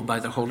renewal by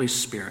the Holy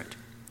Spirit,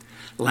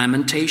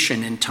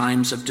 lamentation in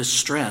times of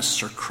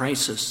distress or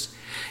crisis,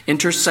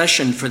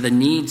 intercession for the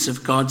needs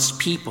of God's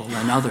people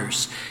and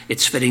others.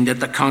 It's fitting that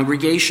the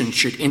congregation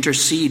should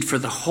intercede for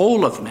the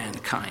whole of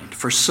mankind,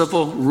 for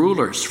civil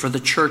rulers, for the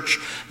church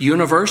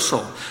universal,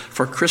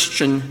 for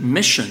Christian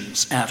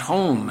missions at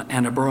home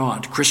and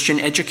abroad, Christian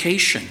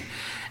education,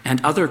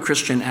 and other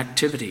Christian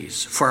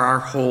activities, for our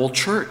whole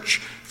church,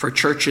 for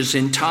churches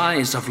in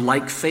ties of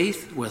like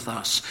faith with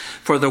us,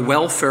 for the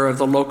welfare of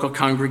the local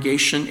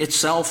congregation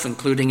itself,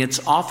 including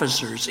its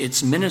officers,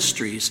 its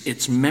ministries,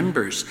 its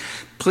members,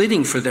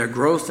 pleading for their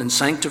growth and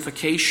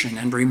sanctification,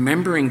 and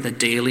remembering the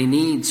daily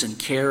needs and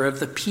care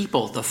of the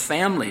people, the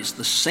families,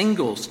 the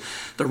singles,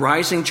 the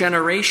rising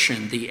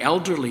generation, the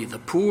elderly, the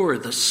poor,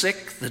 the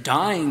sick, the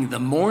dying, the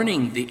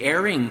mourning, the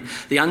erring,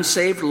 the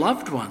unsaved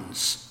loved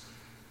ones,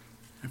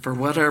 and for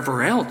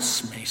whatever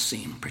else may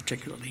seem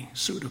particularly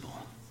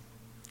suitable.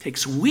 It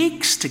takes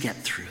weeks to get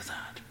through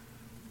that.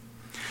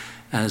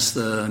 As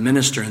the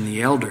minister and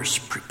the elders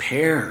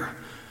prepare,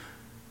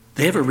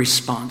 they have a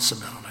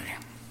responsibility.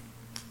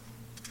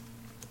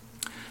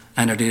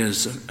 And it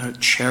is a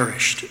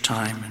cherished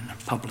time in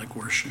public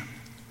worship.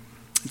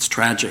 It's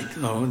tragic,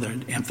 though,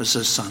 the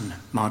emphasis on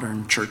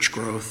modern church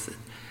growth,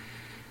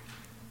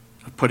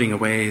 putting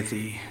away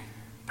the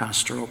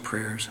pastoral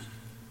prayers.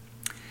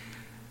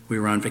 We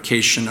were on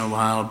vacation a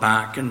while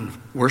back and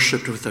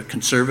worshiped with a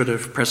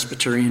conservative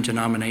Presbyterian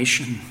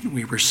denomination.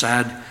 We were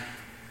sad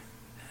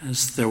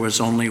as there was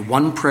only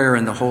one prayer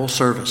in the whole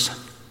service,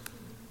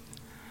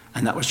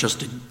 and that was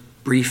just a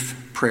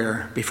brief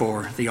prayer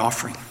before the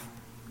offering.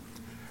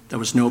 There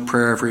was no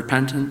prayer of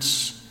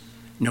repentance,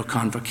 no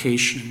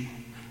convocation,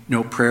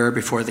 no prayer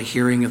before the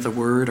hearing of the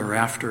word or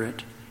after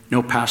it,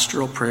 no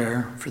pastoral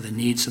prayer for the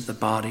needs of the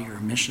body or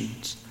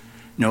missions,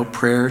 no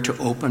prayer to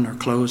open or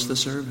close the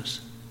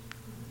service.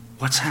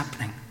 What's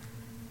happening?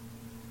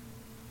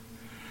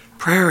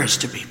 Prayer is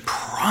to be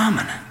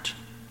prominent.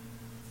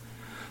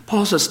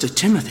 Paul says to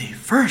Timothy,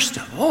 first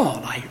of all,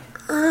 I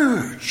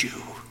urge you.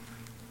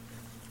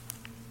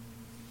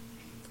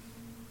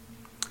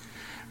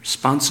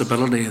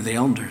 Responsibility of the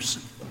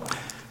elders.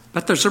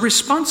 But there's a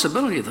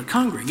responsibility of the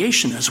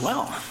congregation as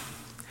well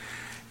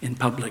in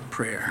public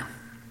prayer.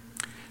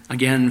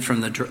 Again,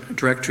 from the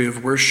Directory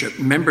of Worship,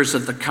 members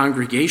of the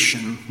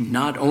congregation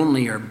not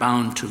only are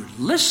bound to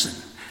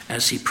listen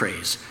as he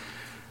prays,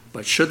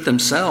 but should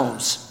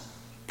themselves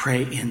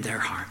pray in their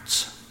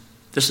hearts.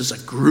 This is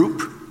a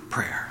group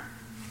prayer.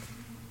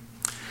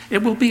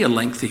 It will be a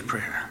lengthy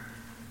prayer.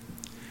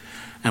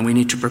 And we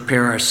need to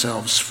prepare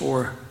ourselves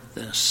for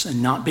this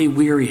and not be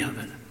weary of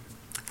it.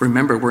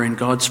 Remember, we're in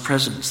God's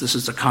presence. This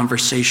is a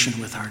conversation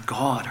with our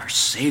God, our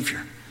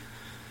Savior.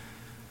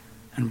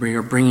 And we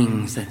are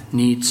bringing the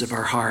needs of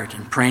our heart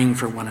and praying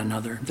for one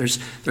another.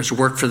 There's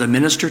work for the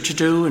minister to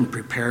do in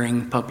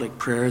preparing public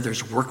prayer.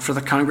 There's work for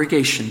the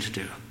congregation to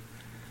do.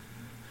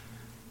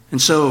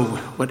 And so,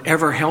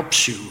 whatever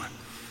helps you,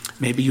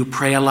 maybe you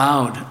pray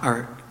aloud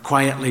or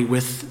quietly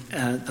with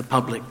the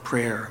public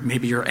prayer.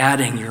 Maybe you're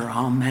adding your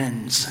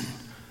amens. And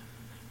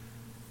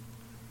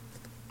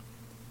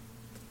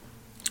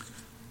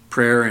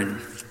prayer in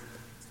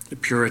the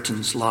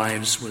Puritans'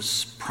 lives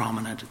was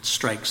prominent. It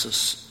strikes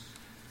us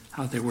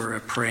how they were a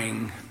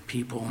praying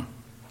people.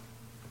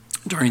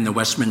 During the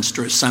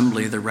Westminster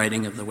Assembly, the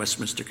writing of the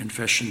Westminster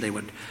Confession, they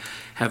would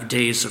have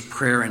days of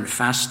prayer and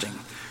fasting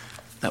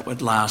that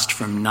would last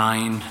from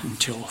 9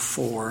 until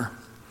 4.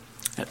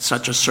 At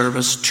such a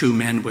service, 2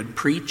 men would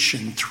preach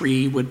and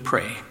 3 would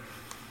pray.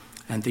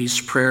 And these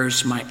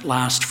prayers might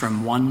last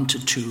from 1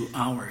 to 2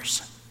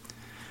 hours.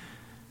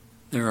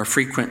 There are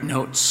frequent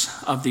notes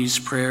of these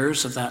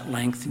prayers of that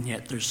length, and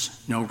yet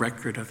there's no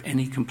record of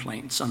any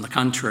complaints. On the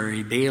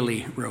contrary,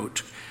 Bailey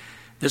wrote,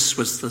 "This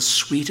was the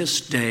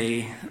sweetest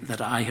day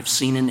that I have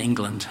seen in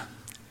England."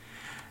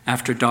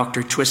 After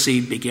Dr.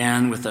 Twissey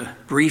began with a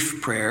brief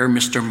prayer,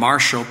 Mr.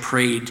 Marshall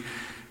prayed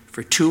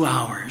for 2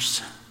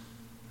 hours,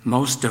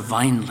 most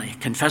divinely,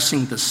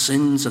 confessing the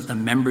sins of the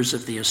members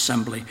of the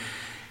assembly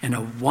in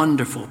a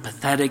wonderful,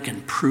 pathetic,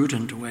 and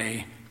prudent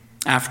way.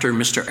 After,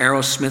 Mr.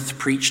 Arrowsmith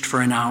preached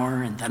for an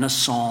hour and then a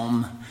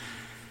psalm,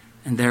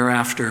 and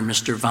thereafter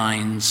Mr.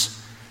 Vines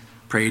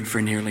prayed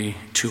for nearly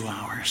 2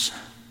 hours.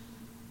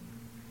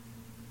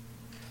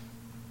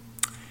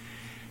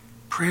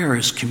 Prayer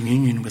is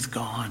communion with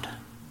God,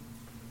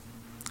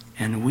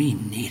 and we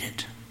need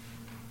it.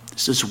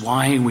 This is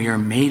why we are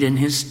made in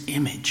his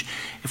image.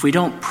 If we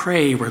don't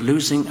pray, we're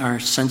losing our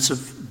sense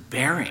of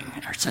bearing,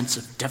 our sense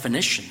of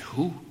definition,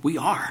 who we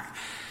are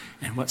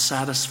and what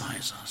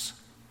satisfies us.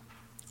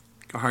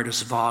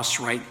 Gerhardus Voss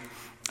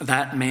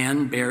That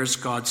man bears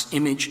God's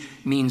image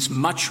means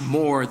much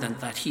more than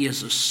that he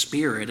is a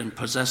spirit and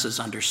possesses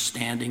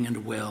understanding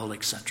and will,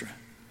 etc.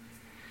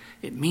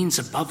 It means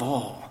above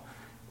all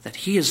that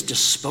he is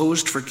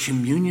disposed for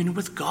communion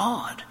with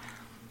God,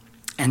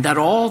 and that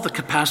all the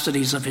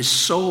capacities of his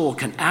soul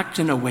can act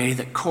in a way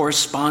that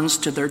corresponds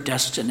to their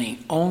destiny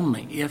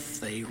only if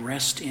they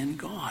rest in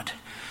God.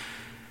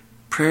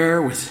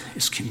 Prayer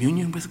is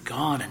communion with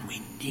God, and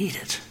we need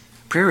it.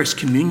 Prayer is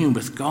communion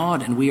with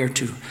God, and we are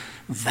to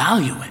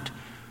value it.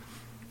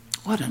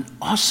 What an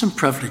awesome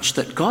privilege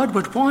that God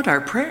would want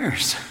our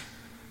prayers,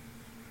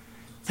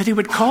 that he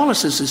would call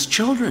us as his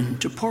children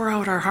to pour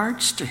out our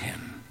hearts to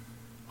him.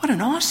 What an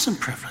awesome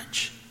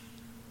privilege.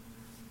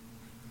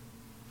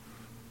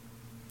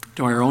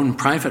 Do our own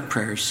private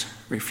prayers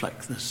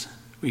reflect this?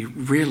 We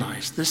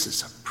realize this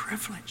is a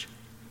privilege.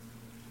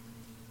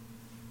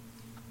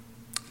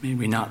 May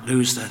we not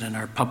lose that in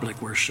our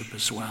public worship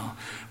as well.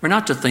 We're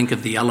not to think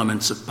of the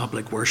elements of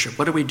public worship.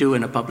 What do we do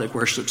in a public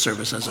worship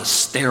service as a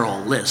sterile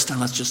list? And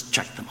let's just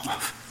check them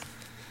off.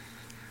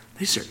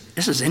 This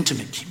is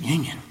intimate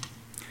communion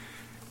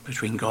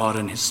between God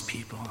and his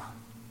people.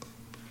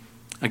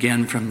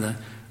 Again, from the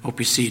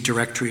OPC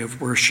Directory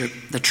of Worship,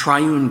 the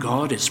triune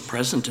God is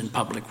present in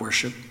public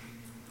worship,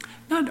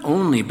 not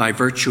only by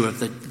virtue of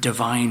the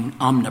divine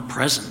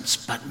omnipresence,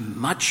 but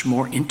much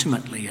more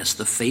intimately as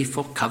the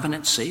faithful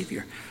covenant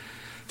Savior.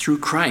 Through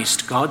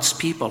Christ, God's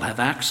people have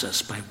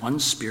access by one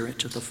Spirit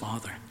to the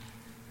Father.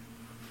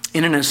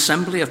 In an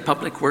assembly of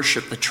public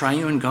worship, the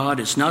triune God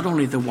is not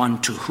only the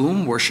one to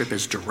whom worship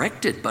is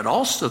directed, but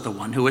also the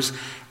one who is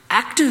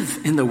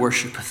active in the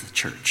worship of the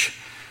church.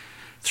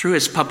 Through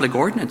his public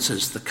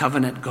ordinances, the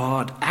covenant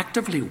God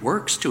actively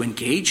works to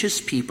engage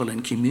his people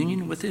in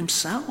communion with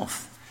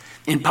himself.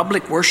 In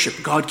public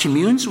worship, God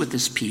communes with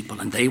his people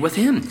and they with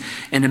him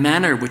in a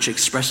manner which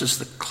expresses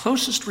the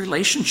closest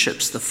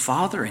relationships, the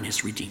Father and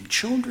his redeemed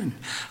children,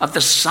 of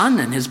the Son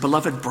and his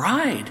beloved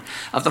bride,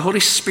 of the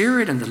Holy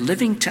Spirit and the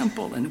living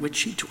temple in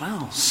which he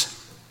dwells.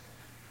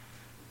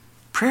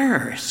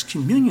 Prayer is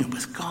communion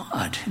with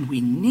God, and we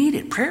need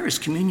it. Prayer is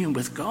communion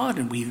with God,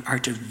 and we are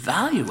to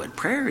value it.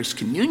 Prayer is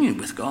communion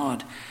with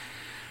God,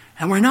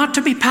 and we're not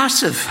to be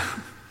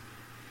passive.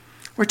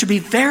 We're to be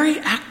very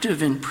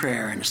active in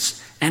prayer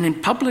and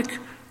in public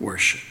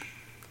worship.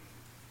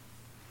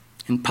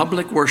 In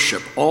public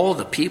worship, all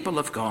the people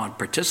of God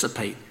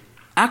participate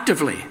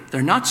actively.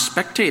 They're not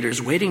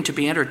spectators waiting to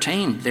be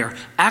entertained. They're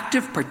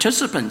active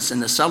participants in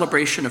the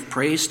celebration of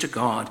praise to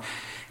God,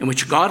 in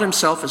which God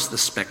himself is the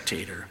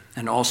spectator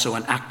and also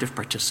an active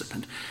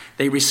participant.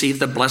 They receive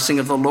the blessing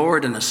of the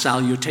Lord and the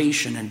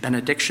salutation and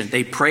benediction.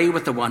 They pray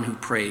with the one who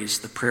prays,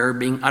 the prayer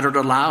being uttered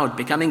aloud,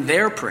 becoming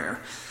their prayer.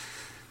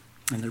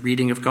 In the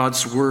reading of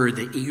God's word,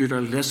 they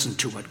eagerly listen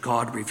to what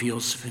God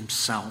reveals of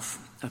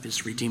himself, of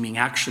his redeeming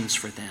actions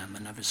for them,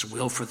 and of his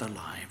will for their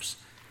lives.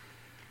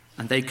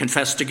 And they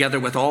confess together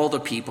with all the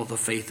people the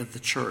faith of the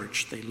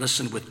church. They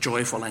listen with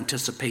joyful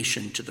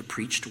anticipation to the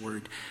preached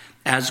word,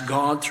 as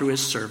God, through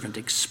his servant,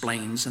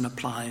 explains and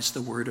applies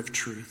the word of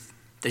truth.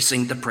 They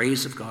sing the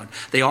praise of God.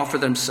 They offer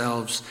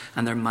themselves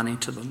and their money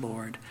to the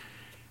Lord.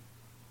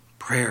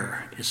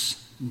 Prayer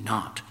is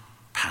not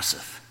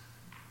passive.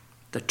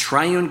 The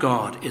triune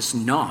God is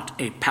not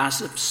a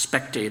passive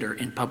spectator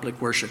in public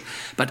worship,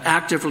 but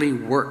actively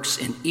works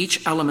in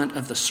each element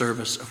of the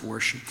service of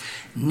worship.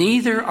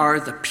 Neither are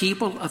the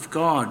people of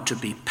God to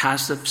be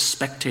passive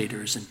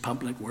spectators in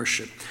public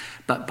worship,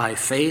 but by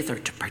faith are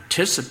to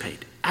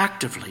participate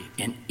actively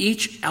in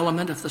each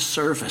element of the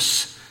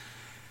service,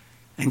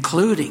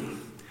 including,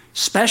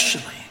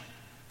 especially,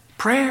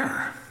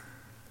 prayer.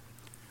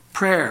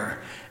 Prayer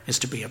is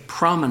to be a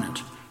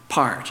prominent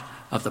part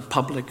of the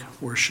public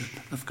worship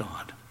of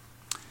God.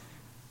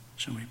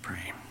 Shall we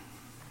pray?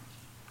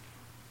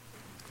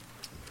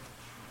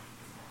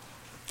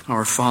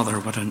 Our Father,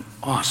 what an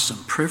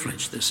awesome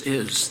privilege this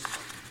is,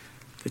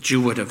 that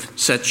you would have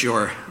set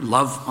your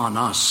love on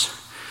us,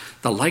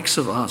 the likes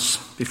of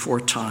us, before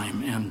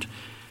time, and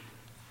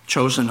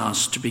chosen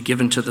us to be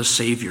given to the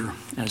Savior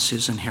as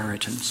his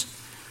inheritance.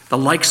 The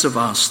likes of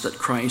us, that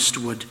Christ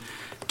would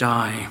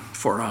die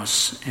for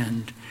us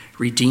and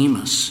redeem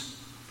us.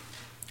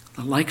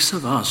 The likes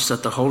of us,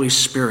 that the Holy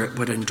Spirit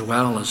would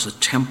indwell as a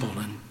temple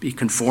and be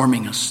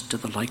conforming us to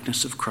the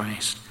likeness of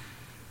Christ.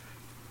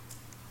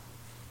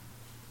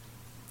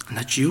 And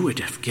that you would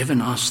have given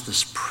us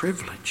this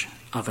privilege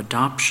of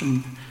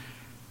adoption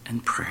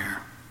and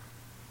prayer.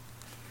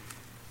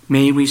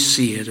 May we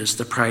see it as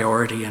the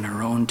priority in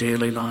our own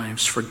daily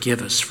lives.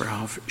 Forgive us for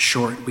how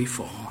short we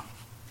fall.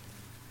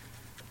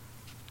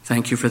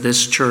 Thank you for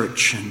this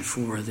church and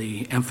for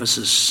the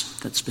emphasis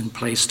that's been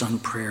placed on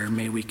prayer.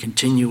 May we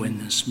continue in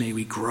this. May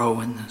we grow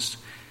in this.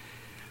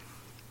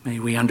 May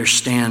we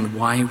understand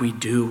why we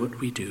do what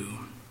we do.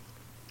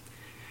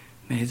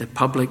 May the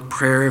public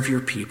prayer of your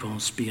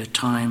peoples be a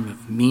time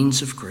of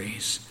means of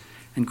grace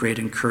and great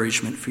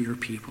encouragement for your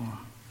people.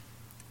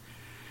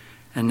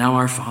 And now,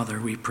 our Father,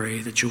 we pray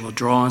that you will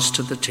draw us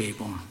to the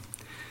table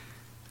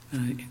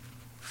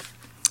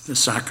the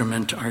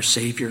sacrament our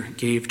Savior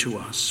gave to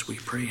us. We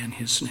pray in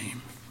his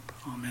name.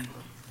 Amen.